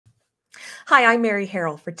Hi, I'm Mary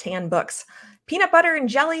Harrell for Tan Books. Peanut butter and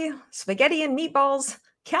jelly, spaghetti and meatballs,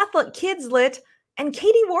 Catholic kids lit, and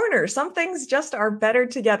Katie Warner. Some things just are better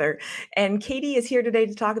together. And Katie is here today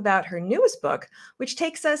to talk about her newest book, which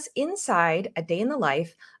takes us inside a day in the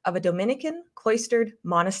life of a Dominican cloistered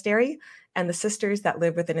monastery and the sisters that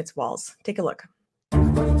live within its walls. Take a look.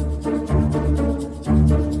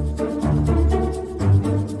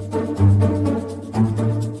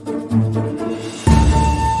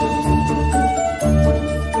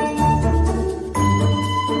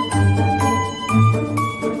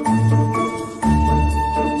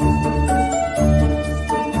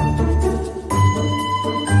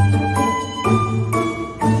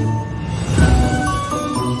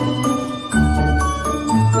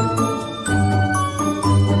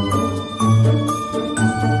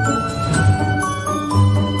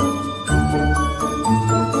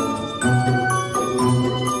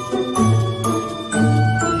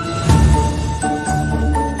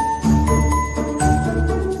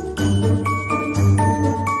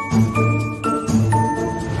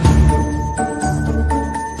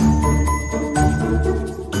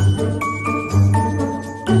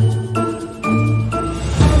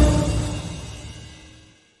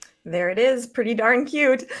 There it is, pretty darn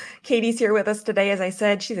cute. Katie's here with us today. As I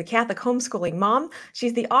said, she's a Catholic homeschooling mom.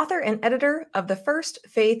 She's the author and editor of the First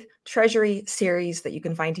Faith Treasury series that you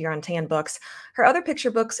can find here on Tan Books. Her other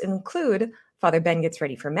picture books include Father Ben Gets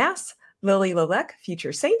Ready for Mass, Lily Lelek,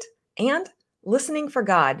 Future Saint, and Listening for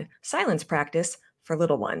God, Silence Practice for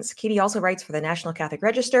Little Ones. Katie also writes for the National Catholic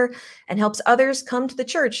Register and helps others come to the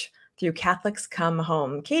church through Catholics Come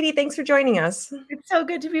Home. Katie, thanks for joining us. It's so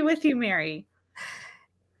good to be with you, Mary.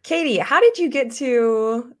 Katie, how did you get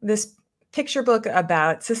to this picture book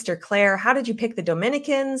about Sister Clare? How did you pick the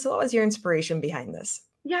Dominicans? What was your inspiration behind this?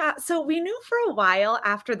 Yeah, so we knew for a while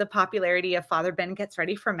after the popularity of Father Ben Gets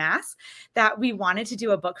Ready for Mass that we wanted to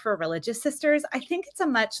do a book for religious sisters. I think it's a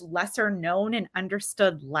much lesser known and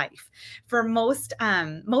understood life. For most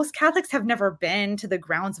Catholics have never been to the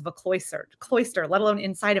grounds of a cloister, let alone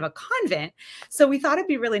inside of a convent. So we thought it'd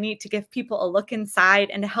be really neat to give people a look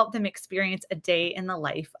inside and to help them experience a day in the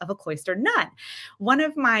life of a cloistered nun. One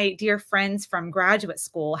of my dear friends from graduate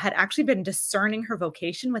school had actually been discerning her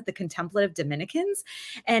vocation with the contemplative Dominicans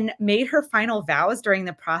and made her final vows during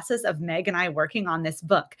the process of Meg and I working on this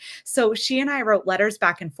book. So she and I wrote letters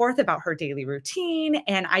back and forth about her daily routine,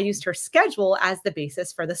 and I used her schedule as the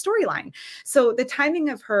basis for the storyline. So the timing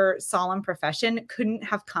of her solemn profession couldn't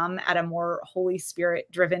have come at a more Holy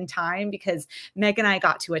Spirit driven time, because Meg and I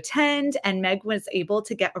got to attend, and Meg was able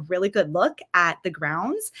to get a really good look at the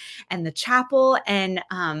grounds and the chapel, and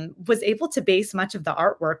was able to base much of the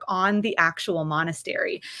artwork on the actual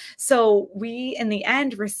monastery. So we, in the end,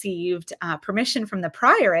 received permission from the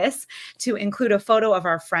prioress to include a photo of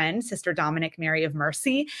our friend, Sister Dominic Mary of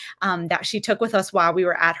Mercy, that she took with us while we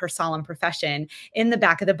were at her solemn profession in the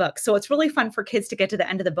back of the book. So it's really fun for kids to get to the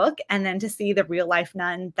end of the book and then to see the real life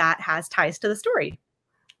nun that has ties to the story.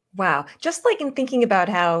 Wow. Just like in thinking about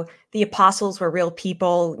how the apostles were real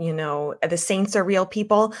people, the saints are real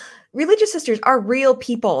people. Religious sisters are real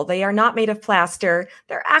people. They are not made of plaster.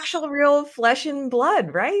 They're actual real flesh and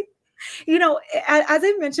blood, right? As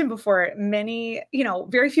I've mentioned before,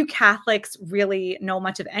 very few Catholics really know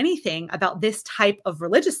much of anything about this type of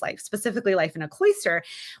religious life, specifically life in a cloister.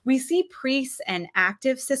 We see priests and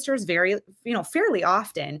active sisters fairly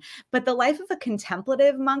often, but the life of a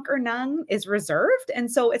contemplative monk or nun is reserved.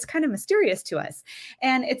 And so it's kind of mysterious to us.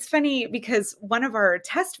 And it's funny because one of our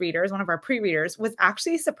pre-readers was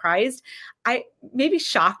actually surprised, maybe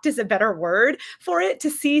shocked is a better word for it, to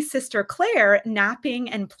see Sister Clare napping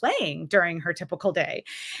and playing during her typical day.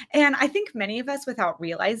 And I think many of us, without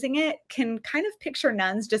realizing it, can kind of picture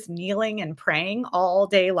nuns just kneeling and praying all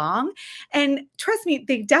day long. And trust me,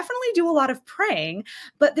 they definitely do a lot of praying,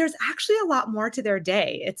 but there's actually a lot more to their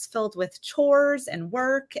day. It's filled with chores and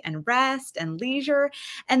work and rest and leisure.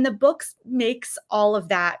 And the book makes all of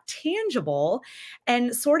that tangible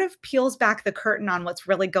and sort of peels back the curtain on what's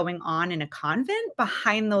really going on in a convent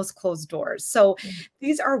behind those closed doors. So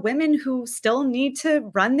these are women who still need to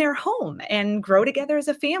run their home and grow together as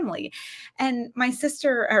a family. And my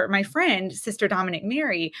friend, Sister Dominic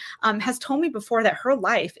Mary, has told me before that her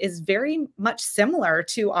life is very much similar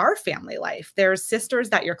to our family life. There's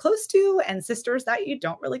sisters that you're close to and sisters that you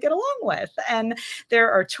don't really get along with. And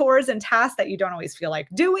there are chores and tasks that you don't always feel like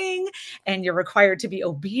doing, and you're required to be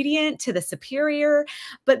obedient to the superior.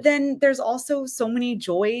 But then there's also so many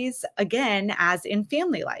joys, again, again, as in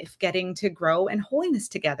family life, getting to grow in holiness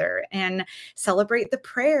together and celebrate the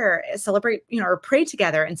prayer, celebrate, or pray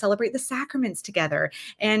together and celebrate the sacraments together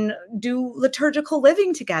and do liturgical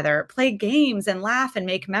living together, play games and laugh and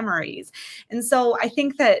make memories. And so I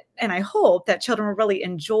think that, and I hope that children will really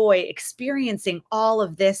enjoy experiencing all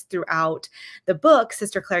of this throughout the book,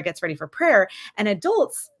 Sister Clare Gets Ready for Prayer, and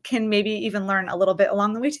adults can maybe even learn a little bit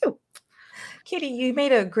along the way too. Katie, you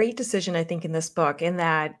made a great decision, I think, in this book, in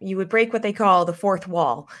that you would break what they call the fourth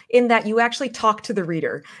wall, in that you actually talk to the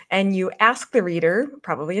reader and you ask the reader,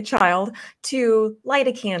 probably a child, to light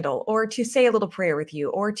a candle or to say a little prayer with you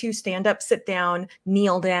or to stand up, sit down,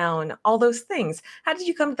 kneel down, all those things. How did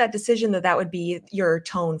you come to that decision that that would be your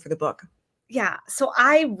tone for the book? Yeah, so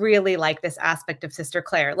I really like this aspect of Sister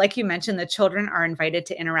Clare. Like you mentioned, the children are invited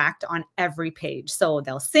to interact on every page. So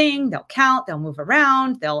they'll sing, they'll count, they'll move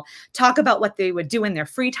around, they'll talk about what they would do in their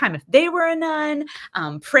free time if they were a nun,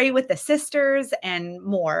 pray with the sisters, and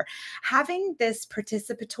more. Having this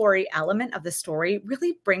participatory element of the story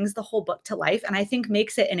really brings the whole book to life, and I think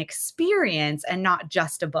makes it an experience and not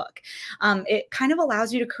just a book. It kind of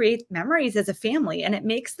allows you to create memories as a family, and it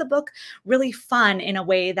makes the book really fun in a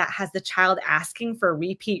way that has the child asking for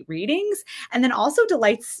repeat readings, and then also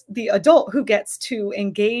delights the adult who gets to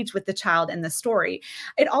engage with the child in the story.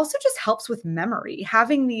 It also just helps with memory.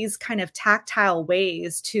 Having these kind of tactile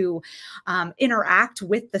ways to interact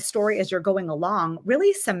with the story as you're going along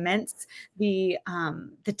really cements the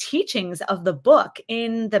teachings of the book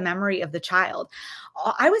in the memory of the child.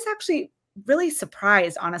 I was actually really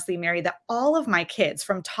surprised, honestly, Mary, that all of my kids,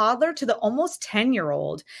 from toddler to the almost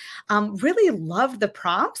 10-year-old, really loved the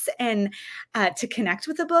prompts and to connect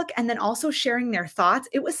with the book, and then also sharing their thoughts.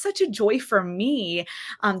 It was such a joy for me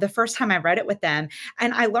the first time I read it with them.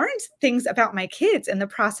 And I learned things about my kids in the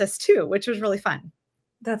process too, which was really fun.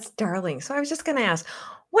 That's darling. So I was just going to ask,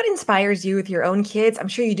 what inspires you with your own kids? I'm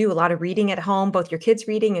sure you do a lot of reading at home, both your kids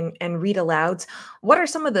reading and read alouds. What are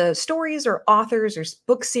some of the stories or authors or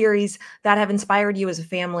book series that have inspired you as a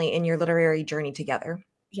family in your literary journey together?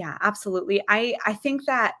 Yeah, absolutely. I think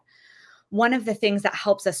that one of the things that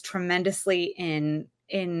helps us tremendously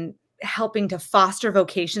in helping to foster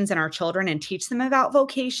vocations in our children and teach them about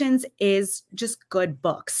vocations is just good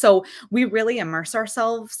books. So we really immerse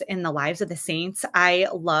ourselves in the lives of the saints. I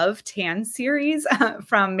love Tan's series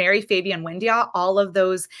from Mary, Fabian Windia. All of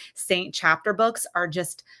those saint chapter books are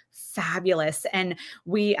just fabulous. And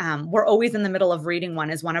we're always in the middle of reading one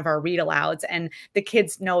as one of our read alouds. And the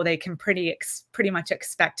kids know they can pretty much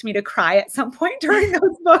expect me to cry at some point during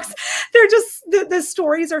those books. They're just, the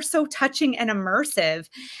stories are so touching and immersive.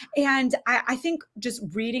 And I think just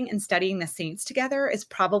reading and studying the saints together is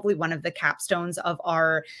probably one of the capstones of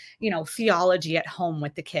our, theology at home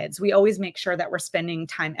with the kids. We always make sure that we're spending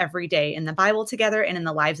time every day in the Bible together and in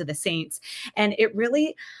the lives of the saints. And it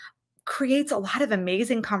really creates a lot of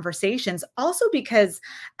amazing conversations. Also, because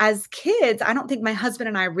as kids, I don't think my husband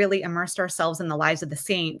and I really immersed ourselves in the lives of the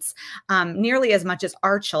saints nearly as much as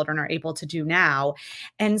our children are able to do now.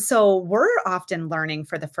 And so we're often learning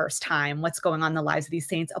for the first time what's going on in the lives of these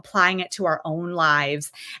saints, applying it to our own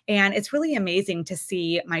lives. And it's really amazing to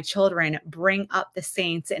see my children bring up the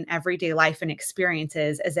saints in everyday life and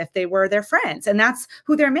experiences as if they were their friends. And that's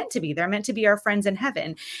who they're meant to be. They're meant to be our friends in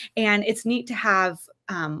heaven. And it's neat to have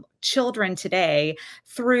children today,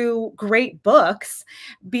 through great books,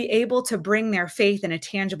 be able to bring their faith in a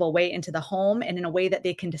tangible way into the home and in a way that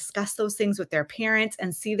they can discuss those things with their parents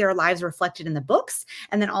and see their lives reflected in the books,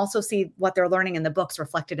 and then also see what they're learning in the books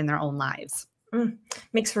reflected in their own lives.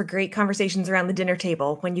 Makes for great conversations around the dinner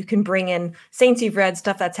table when you can bring in saints you've read,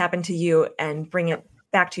 stuff that's happened to you, and bring it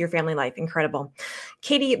back to your family life. Incredible.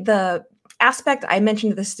 Katie, the aspect, I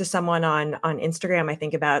mentioned this to someone on Instagram, I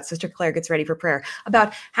think, about Sister Clare Gets Ready for Prayer,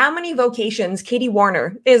 about how many vocations Katie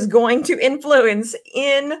Warner is going to influence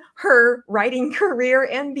in her writing career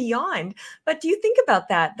and beyond. But do you think about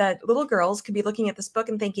that little girls could be looking at this book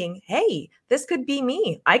and thinking, hey, this could be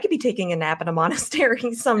me. I could be taking a nap in a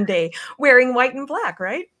monastery someday wearing white and black,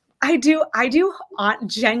 right? I do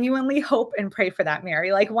genuinely hope and pray for that,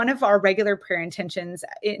 Mary. Like, one of our regular prayer intentions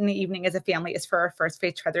in the evening as a family is for our First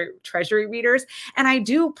Faith Treasury readers. And I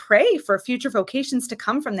do pray for future vocations to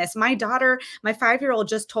come from this. My daughter, my 5-year-old,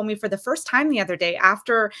 just told me for the first time the other day,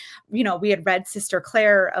 after, we had read Sister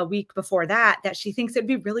Clare a week before that she thinks it'd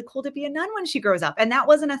be really cool to be a nun when she grows up. And that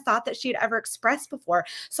wasn't a thought that she had ever expressed before.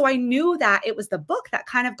 So I knew that it was the book that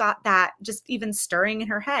kind of got that just even stirring in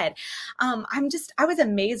her head. I was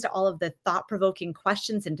amazed all of the thought-provoking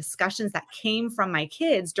questions and discussions that came from my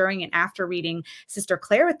kids during and after reading Sister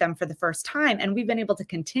Clare with them for the first time. And we've been able to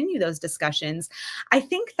continue those discussions. I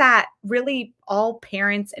think that really all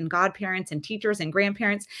parents and godparents and teachers and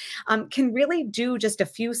grandparents can really do just a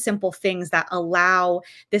few simple things that allow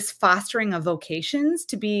this fostering of vocations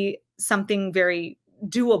to be something very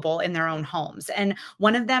doable in their own homes. And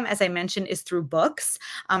one of them, as I mentioned, is through books,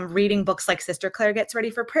 reading books like Sister Clare Gets Ready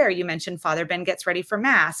for Prayer. You mentioned Father Ben Gets Ready for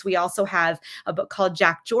Mass. We also have a book called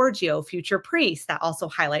Jack Giorgio, Future Priest, that also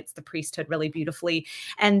highlights the priesthood really beautifully.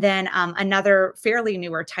 And then another fairly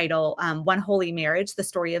newer title, One Holy Marriage, the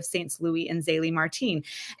story of Saints Louis and Zélie Martin.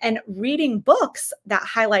 And reading books that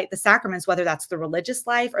highlight the sacraments, whether that's the religious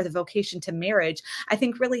life or the vocation to marriage, I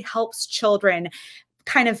think really helps children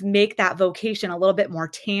kind of make that vocation a little bit more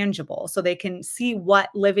tangible so they can see what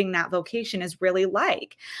living that vocation is really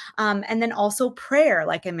like. And then also prayer,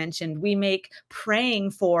 like I mentioned, we make praying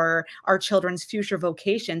for our children's future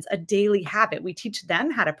vocations a daily habit. We teach them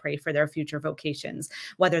how to pray for their future vocations,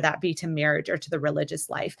 whether that be to marriage or to the religious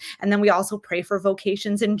life. And then we also pray for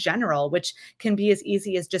vocations in general, which can be as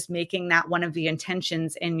easy as just making that one of the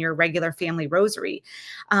intentions in your regular family rosary.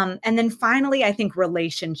 And then finally, I think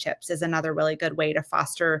relationships is another really good way to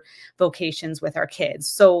foster vocations with our kids.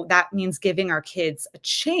 So that means giving our kids a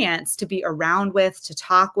chance to be around with, to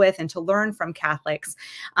talk with, and to learn from Catholics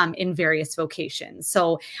in various vocations.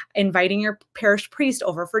 So inviting your parish priest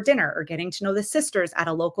over for dinner, or getting to know the sisters at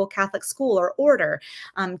a local Catholic school or order,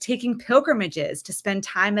 taking pilgrimages to spend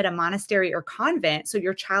time at a monastery or convent so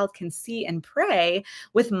your child can see and pray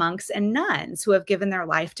with monks and nuns who have given their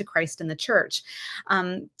life to Christ in the church.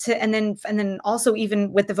 And then also,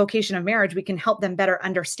 even with the vocation of marriage, we can help them better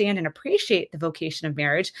understand and appreciate the vocation of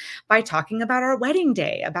marriage by talking about our wedding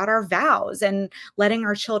day, about our vows, and letting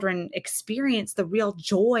our children experience the real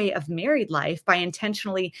joy of married life by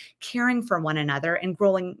intentionally caring for one another and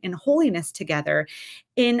growing in holiness together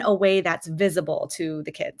in a way that's visible to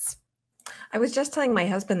the kids. I was just telling my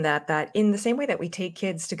husband that in the same way that we take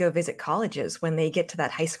kids to go visit colleges when they get to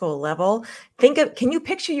that high school level, can you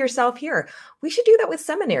picture yourself here? We should do that with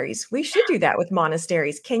seminaries. We should do that with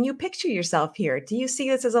monasteries. Can you picture yourself here? Do you see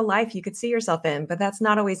this as a life you could see yourself in? But that's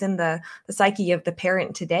not always in the psyche of the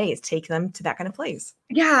parent today, is take them to that kind of place.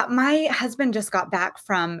 Yeah, my husband just got back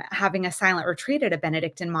from having a silent retreat at a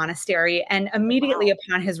Benedictine monastery, and immediately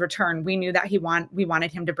upon his return, we knew that we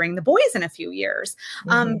wanted him to bring the boys in a few years,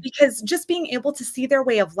 because just being able to see their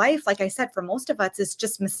way of life, like I said, for most of us is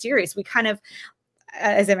just mysterious. We kind of,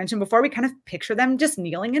 as I mentioned before, we kind of picture them just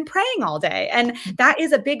kneeling and praying all day. And that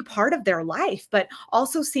is a big part of their life, but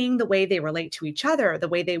also seeing the way they relate to each other, the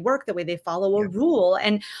way they work, the way they follow a rule.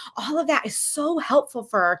 And all of that is so helpful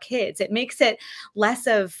for our kids. It makes it less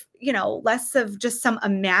of just some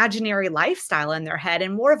imaginary lifestyle in their head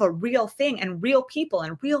and more of a real thing and real people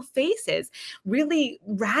and real faces, really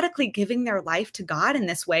radically giving their life to God in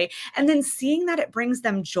this way. And then seeing that it brings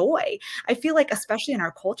them joy. I feel like, especially in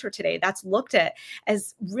our culture today, that's looked at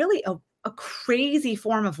as really a crazy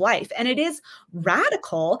form of life. And it is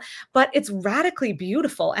radical, but it's radically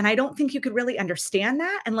beautiful. And I don't think you could really understand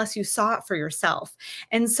that unless you saw it for yourself.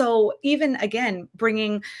 And so even again,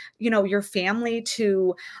 bringing, your family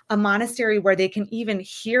to a monastery where they can even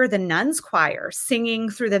hear the nuns choir singing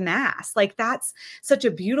through the mass, like that's such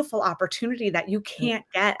a beautiful opportunity that you can't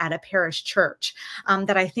get at a parish church,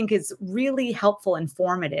 that I think is really helpful and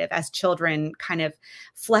formative as children kind of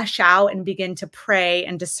flesh out and begin to pray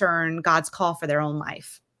and discern God's call for their own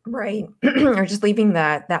life. Right. Or just leaving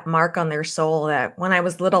that mark on their soul that when I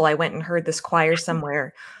was little, I went and heard this choir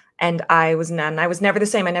somewhere and I was never the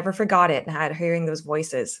same. I never forgot it. And I had hearing those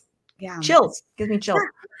voices. Yeah. Chills. Gives me chills.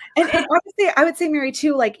 Yeah. And honestly, I would say, Mary,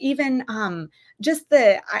 too, like even just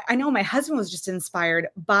I know my husband was just inspired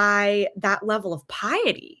by that level of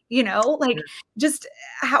piety, like just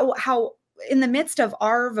how in the midst of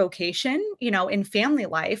our vocation, in family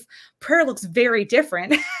life, prayer looks very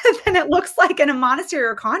different than it looks like in a monastery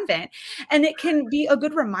or convent. And it can be a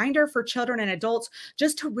good reminder for children and adults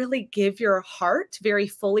just to really give your heart very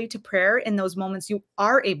fully to prayer in those moments you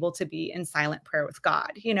are able to be in silent prayer with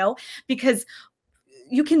God, because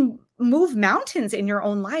you can move mountains in your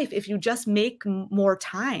own life if you just make more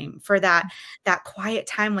time for that quiet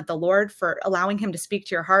time with the Lord, for allowing him to speak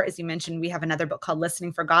to your heart. As you mentioned, we have another book called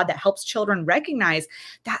Listening for God that helps children recognize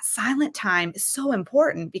that silent time is so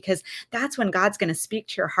important, because that's when God's going to speak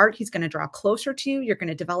to your heart. He's going to draw closer to you. You're going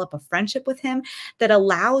to develop a friendship with him that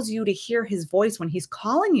allows you to hear his voice when he's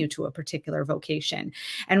calling you to a particular vocation.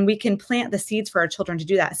 And we can plant the seeds for our children to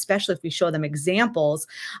do that, especially if we show them examples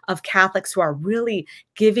of Catholics who are really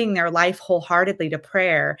giving their their life wholeheartedly to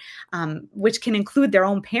prayer, which can include their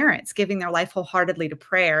own parents giving their life wholeheartedly to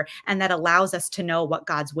prayer. And that allows us to know what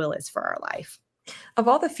God's will is for our life. Of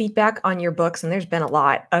all the feedback on your books, and there's been a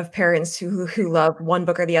lot of parents who love one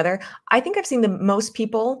book or the other, I think I've seen the most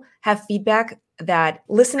people have feedback that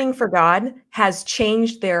listening for God has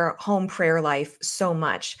changed their home prayer life so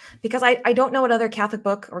much. Because I don't know what other Catholic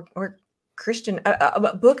book or Christian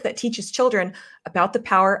a book that teaches children about the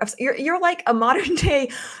power of you're like a modern day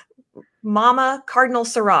Mama Cardinal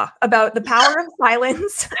Sarah about the power of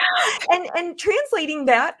silence and translating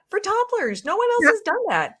that for toddlers. No one else has done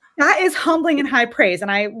that. That is humbling and high praise,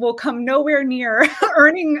 and I will come nowhere near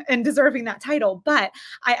earning and deserving that title. But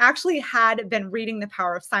I actually had been reading The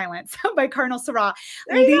Power of Silence by Cardinal Sarah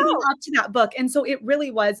leading up to that book. And so it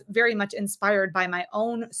really was very much inspired by my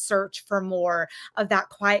own search for more of that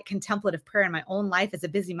quiet contemplative prayer in my own life as a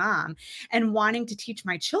busy mom, and wanting to teach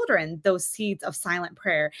my children those seeds of silent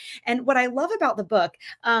prayer. And what I love about the book,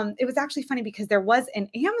 it was actually funny because there was an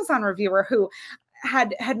Amazon reviewer who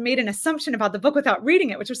had made an assumption about the book without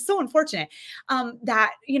reading it, which was so unfortunate,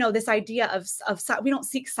 that, you know, this idea of we don't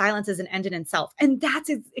seek silence as an end in itself. And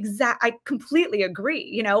that's I completely agree.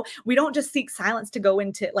 You know, we don't just seek silence to go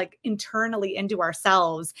into like internally into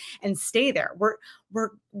ourselves and stay there.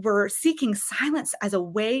 We're seeking silence as a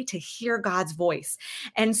way to hear God's voice.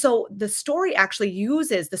 And so the story actually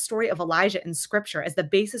uses the story of Elijah in scripture as the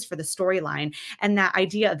basis for the storyline, and that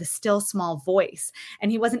idea of the still small voice.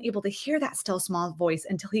 And he wasn't able to hear that still small voice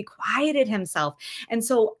until he quieted himself. And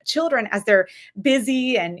so children, as they're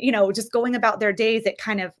busy and, you know, just going about their days, it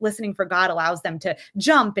kind of listening for God allows them to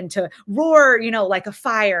jump and to roar, you know, like a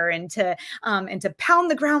fire, and to pound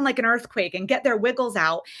the ground like an earthquake and get their wiggles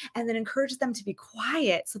out, and then encourages them to be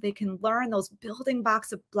quiet so they can learn those building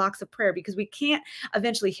blocks of prayer, because we can't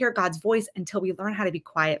eventually hear God's voice until we learn how to be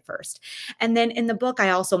quiet first. And then in the book, I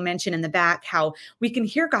also mention in the back how we can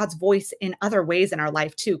hear God's voice in other ways in our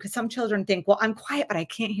life too, because some children think, well, I'm quiet, but I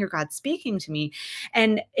can't hear God speaking to me.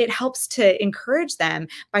 And it helps to encourage them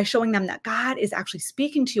by showing them that God is actually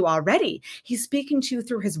speaking to you already. He's speaking to you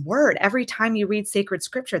through his word. Every time you read sacred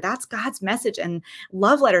scripture, that's God's message and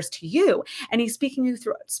love letters to you. And he's speaking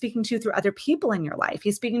to you through other people in your life.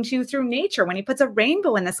 He's speaking to you through nature when he puts a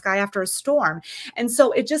rainbow in the sky after a storm. And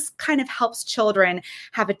so it just kind of helps children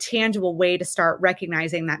have a tangible way to start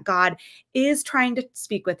recognizing that God is trying to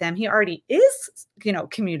speak with them. He already is, you know,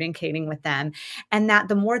 communicating with them. And that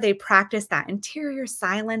the more they practice that interior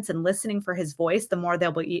silence and listening for his voice, the more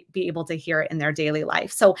they'll be able to hear it in their daily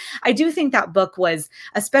life. So I do think that book was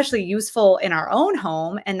especially useful in our own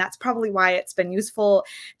home. And that's probably why it's been useful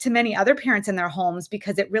to many other parents in their homes,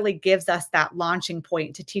 because it really gives us that launching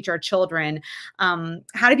point to teach our children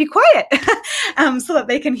how to be quiet so that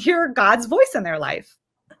they can hear God's voice in their life.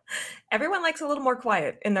 Everyone likes a little more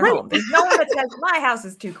quiet in their home. There's no one that says, my house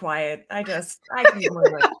is too quiet. I can be more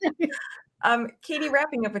like. Katie,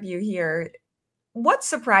 wrapping up with you here, what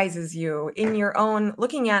surprises you in your own,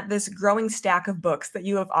 looking at this growing stack of books that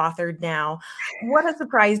you have authored now? What has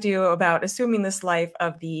surprised you about assuming this life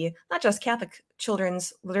of the, not just Catholic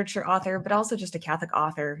children's literature author, but also just a Catholic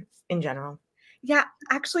author in general? Yeah,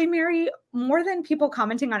 actually, Mary, more than people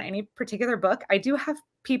commenting on any particular book, I do have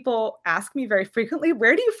people ask me very frequently,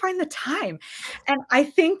 where do you find the time? And I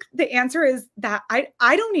think the answer is that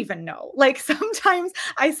I don't even know. Like sometimes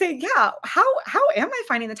I say, yeah, how am I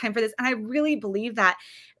finding the time for this? And I really believe that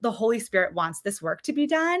the Holy Spirit wants this work to be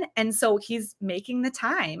done. And so he's making the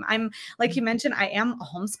time. I'm, like you mentioned, I am a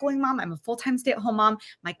homeschooling mom. I'm a full-time stay-at-home mom.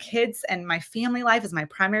 My kids and my family life is my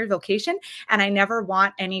primary vocation. And I never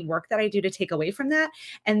want any work that I do to take away from that.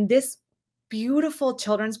 And this beautiful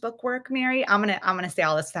children's book work, Mary, I'm gonna say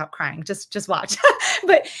all this without crying. Just watch.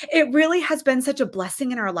 But it really has been such a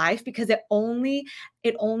blessing in our life, because it only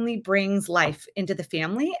brings life into the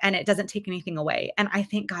family and it doesn't take anything away. And I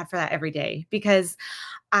thank God for that every day, because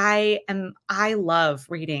I love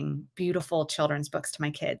reading beautiful children's books to my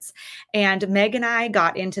kids. And Meg and I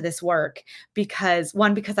got into this work because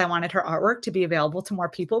I wanted her artwork to be available to more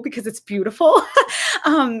people, because it's beautiful.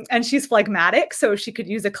 And she's phlegmatic, so she could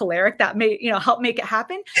use a choleric that may, help make it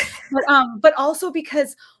happen. But also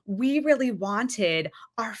because we really wanted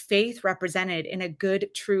our faith represented in a good,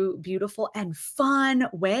 true, beautiful, and fun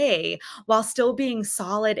way, while still being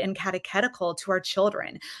solid and catechetical to our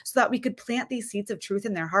children, so that we could plant these seeds of truth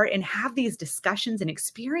in their heart and have these discussions and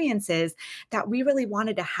experiences that we really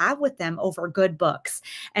wanted to have with them over good books,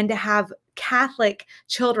 and to have Catholic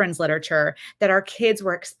children's literature that our kids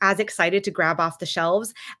were as excited to grab off the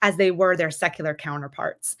shelves as they were their secular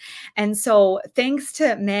counterparts. And so thanks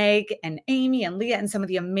to Meg and Amy and Leah and some of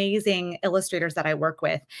the amazing illustrators that I work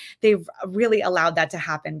with, they've really allowed that to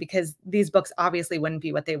happen, because these books obviously wouldn't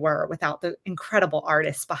be what they were without the incredible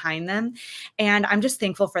artists behind them. And I'm just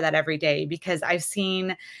thankful for that every day, because I've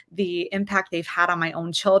seen the impact they've had on my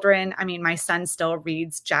own children. I mean, my son still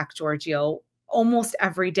reads Jack Giorgio almost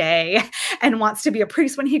every day and wants to be a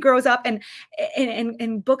priest when he grows up. And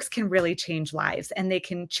books can really change lives, and they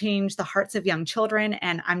can change the hearts of young children.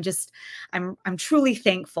 And I'm truly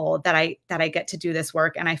thankful that I get to do this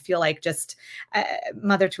work. And I feel like just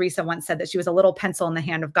Mother Teresa once said that she was a little pencil in the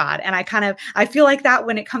hand of God. And I feel like that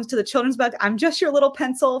when it comes to the children's book. I'm just your little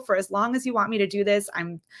pencil for as long as you want me to do this.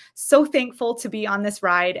 I'm so thankful to be on this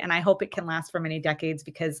ride, and I hope it can last for many decades,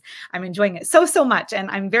 because I'm enjoying it so much. And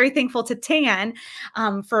I'm very thankful to Tan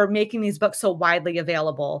for making these books so widely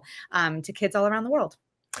available to kids all around the world.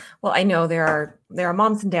 Well, I know there are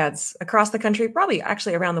moms and dads across the country, probably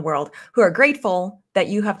actually around the world, who are grateful that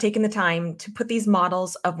you have taken the time to put these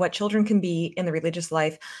models of what children can be in the religious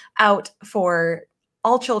life out for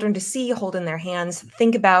all children to see, hold in their hands,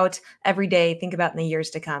 think about every day, think about in the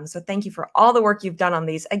years to come. So thank you for all the work you've done on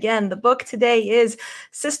these. Again, the book today is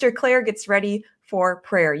Sister Clare Gets Ready for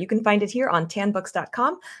Prayer. You can find it here on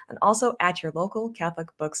tanbooks.com and also at your local Catholic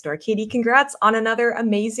bookstore. Katie, congrats on another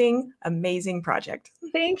amazing, amazing project.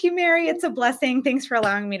 Thank you, Mary. It's a blessing. Thanks for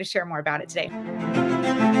allowing me to share more about it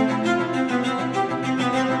today.